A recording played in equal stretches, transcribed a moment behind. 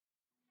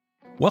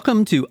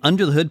Welcome to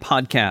Under the Hood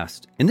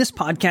Podcast. In this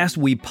podcast,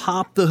 we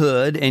pop the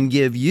hood and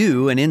give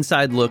you an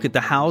inside look at the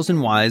hows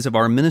and whys of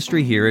our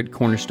ministry here at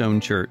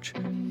Cornerstone Church.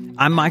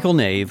 I'm Michael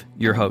Nave,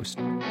 your host.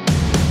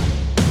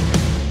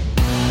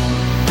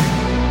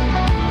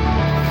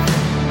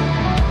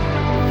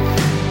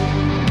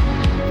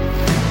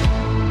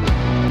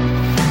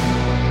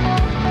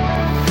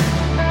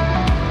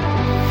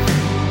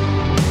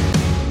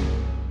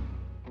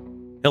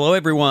 Hello,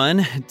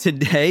 everyone.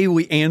 Today,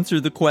 we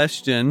answer the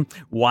question,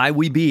 why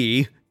we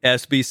be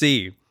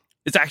SBC.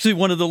 It's actually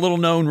one of the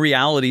little-known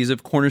realities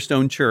of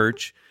Cornerstone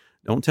Church.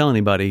 Don't tell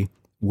anybody,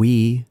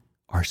 we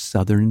are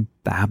Southern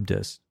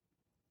Baptist.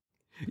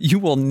 You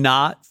will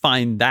not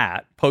find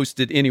that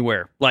posted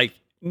anywhere. Like,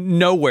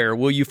 nowhere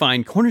will you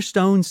find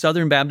Cornerstone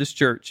Southern Baptist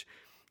Church.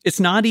 It's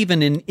not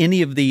even in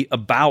any of the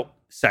about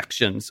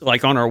sections,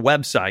 like on our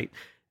website.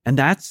 And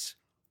that's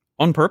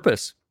on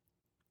purpose.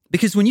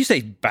 Because when you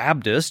say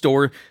Baptist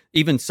or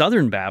even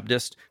Southern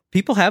Baptist,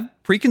 people have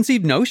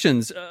preconceived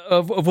notions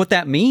of what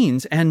that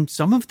means, and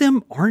some of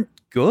them aren't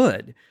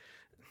good.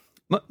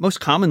 Most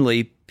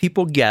commonly,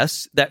 people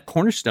guess that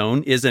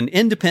Cornerstone is an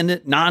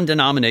independent,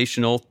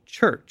 non-denominational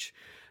church.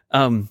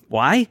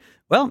 Why?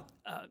 Well,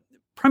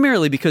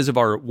 primarily because of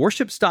our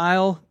worship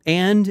style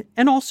and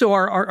also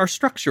our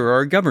structure,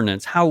 our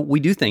governance, how we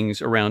do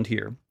things around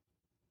here.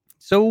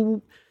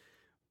 So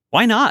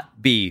why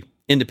not be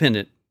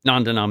independent,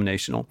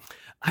 non-denominational?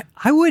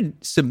 I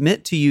would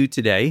submit to you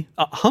today,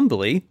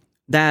 humbly,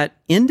 that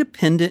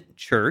independent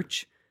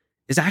church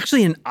is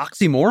actually an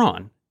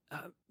oxymoron.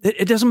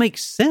 It doesn't make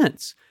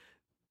sense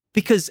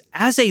because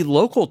as a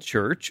local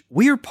church,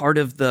 we are part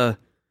of the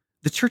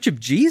Church of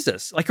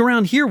Jesus. Like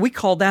around here, we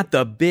call that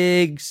the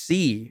Big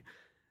C.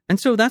 And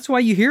so that's why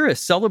you hear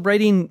us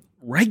celebrating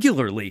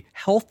regularly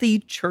healthy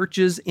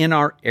churches in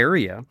our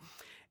area.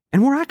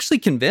 And we're actually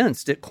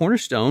convinced at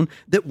Cornerstone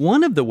that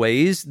one of the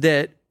ways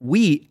that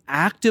we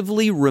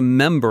actively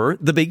remember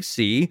the Big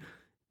C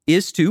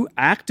is to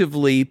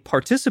actively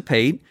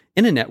participate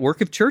in a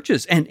network of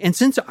churches. And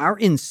since our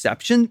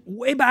inception,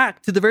 way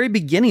back to the very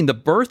beginning, the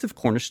birth of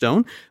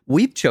Cornerstone,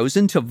 we've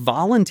chosen to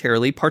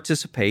voluntarily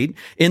participate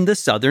in the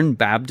Southern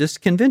Baptist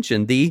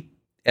Convention, the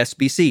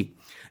SBC.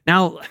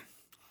 Now,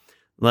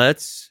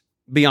 let's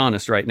be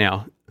honest right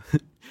now.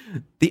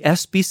 The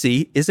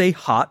SBC is a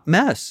hot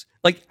mess.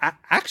 Like,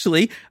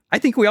 actually, I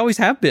think we always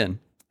have been.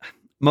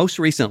 Most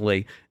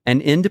recently, an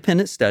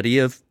independent study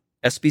of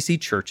SBC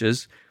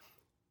churches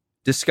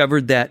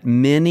discovered that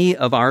many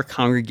of our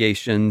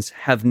congregations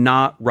have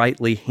not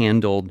rightly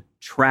handled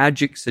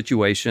tragic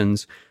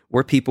situations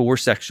where people were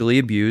sexually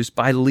abused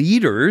by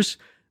leaders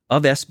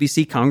of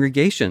SBC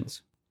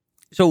congregations.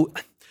 So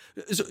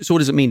what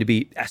does it mean to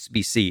be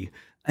SBC?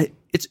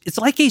 It's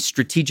like a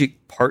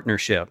strategic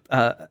partnership,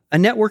 a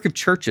network of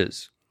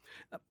churches.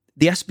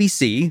 The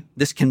SBC,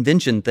 this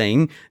convention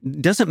thing,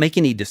 doesn't make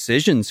any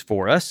decisions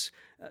for us.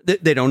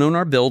 They don't own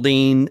our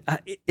building.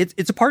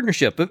 It's a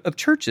partnership of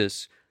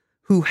churches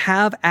who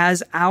have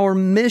as our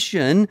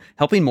mission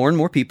helping more and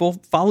more people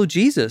follow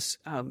Jesus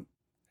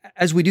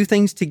as we do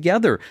things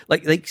together.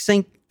 Like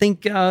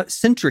think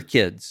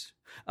CentriKids,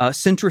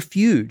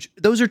 Centrifuge.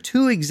 Those are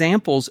two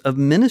examples of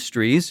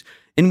ministries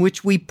in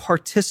which we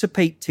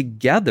participate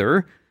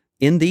together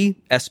in the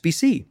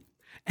SBC.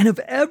 And of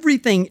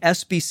everything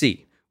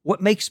SBC,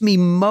 what makes me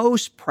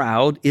most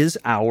proud is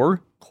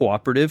our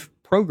cooperative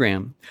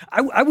program.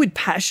 I would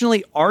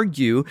passionately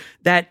argue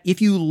that if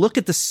you look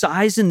at the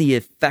size and the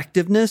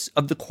effectiveness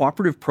of the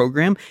cooperative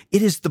program,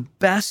 it is the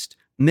best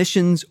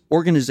missions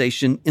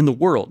organization in the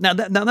world. Now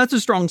that's a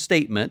strong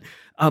statement,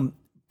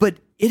 but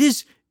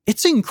it's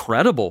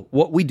incredible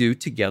what we do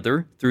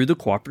together through the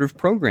cooperative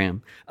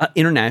program,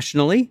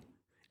 internationally,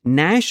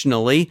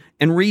 nationally,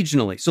 and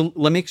regionally. So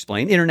let me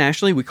explain.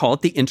 Internationally, we call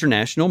it the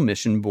International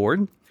Mission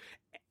Board.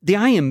 The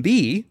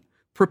IMB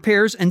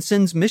prepares and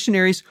sends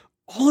missionaries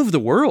all over the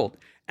world.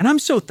 And I'm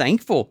so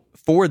thankful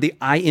for the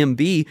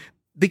IMB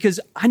because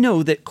I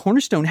know that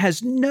Cornerstone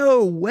has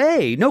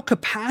no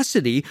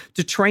capacity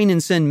to train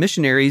and send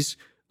missionaries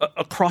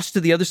across to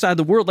the other side of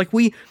the world. Like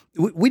we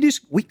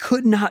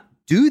could not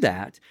do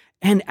that.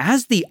 And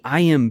as the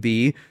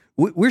IMB,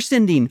 we're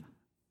sending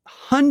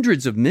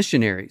hundreds of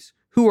missionaries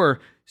who are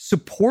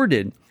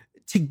supported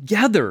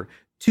together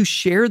to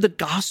share the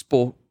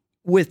gospel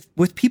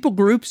with people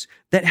groups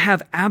that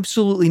have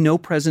absolutely no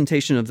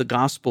presentation of the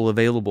gospel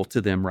available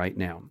to them right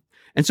now.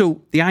 And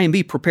so the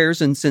IMB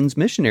prepares and sends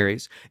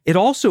missionaries. It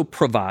also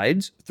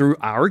provides, through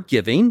our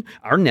giving,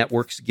 our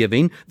network's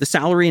giving, the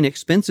salary and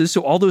expenses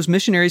so all those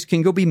missionaries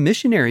can go be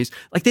missionaries.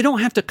 Like they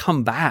don't have to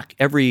come back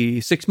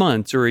every 6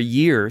 months or a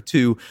year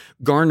to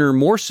garner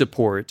more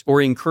support or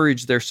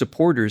encourage their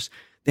supporters.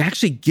 They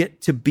actually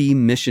get to be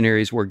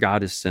missionaries where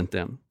God has sent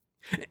them.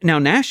 Now,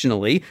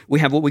 nationally,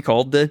 we have what we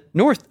call the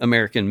North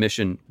American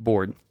Mission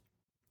Board.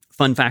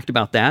 Fun fact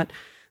about that,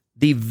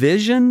 the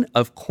vision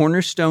of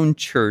Cornerstone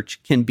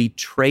Church can be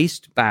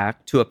traced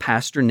back to a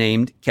pastor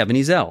named Kevin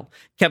Ezell.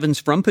 Kevin's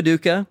from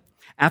Paducah.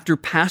 After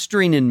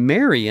pastoring in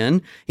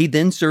Marion, he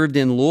then served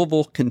in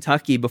Louisville,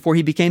 Kentucky before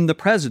he became the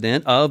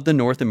president of the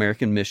North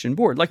American Mission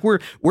Board. Like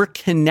we're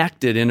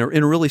connected in a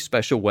really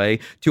special way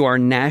to our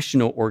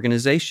national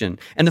organization.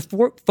 And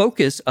the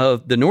focus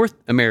of the North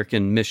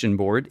American Mission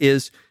Board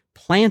is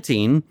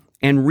planting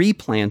and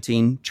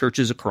replanting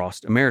churches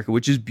across America,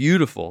 which is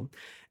beautiful.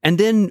 And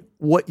then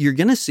what you're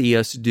going to see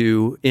us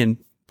do in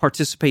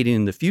participating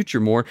in the future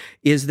more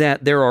is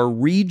that there are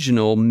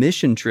regional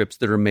mission trips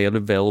that are made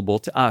available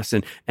to us.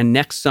 And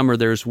next summer,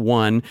 there's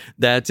one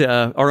that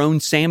our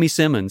own Sammy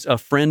Simmons, a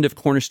friend of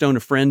Cornerstone,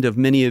 a friend of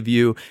many of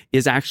you,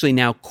 is actually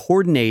now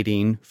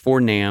coordinating for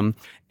NAM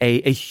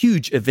a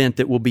huge event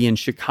that will be in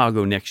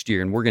Chicago next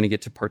year. And we're going to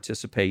get to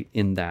participate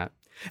in that.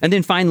 And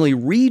then finally,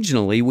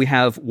 regionally, we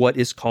have what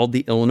is called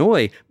the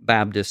Illinois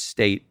Baptist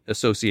State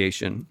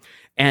Association.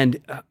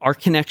 And our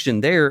connection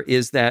there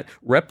is that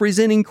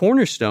representing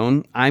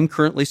Cornerstone, I'm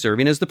currently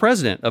serving as the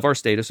president of our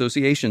state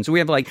association. So we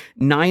have like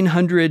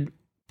 900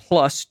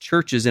 plus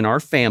churches in our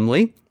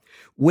family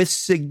with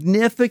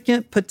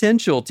significant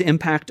potential to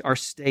impact our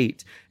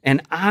state.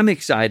 And I'm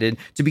excited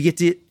to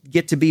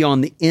get to be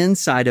on the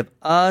inside of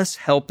us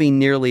helping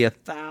nearly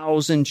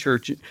 1,000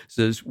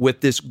 churches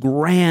with this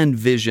grand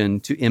vision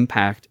to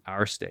impact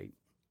our state.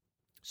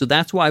 So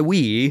that's why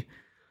we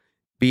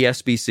be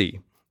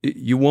SBC.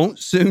 You won't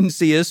soon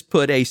see us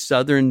put a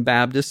Southern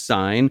Baptist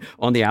sign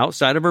on the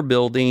outside of our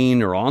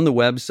building or on the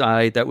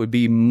website. That would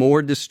be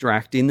more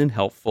distracting than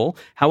helpful.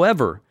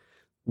 However,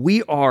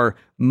 we are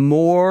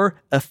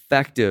more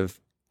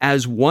effective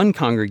as one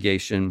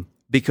congregation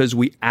because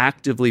we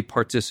actively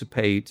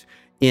participate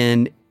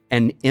in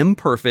an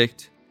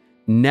imperfect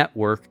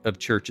network of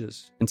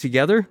churches. And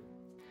together,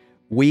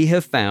 we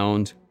have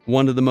found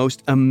one of the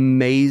most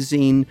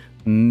amazing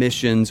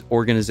missions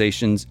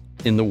organizations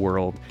in the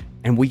world.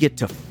 And we get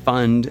to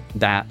fund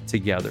that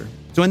together.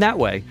 So in that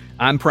way,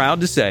 I'm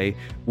proud to say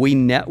we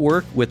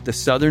network with the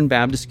Southern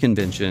Baptist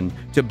Convention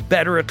to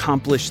better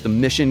accomplish the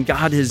mission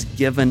God has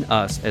given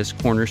us as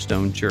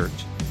Cornerstone Church.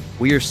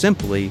 We are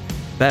simply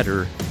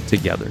better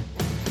together.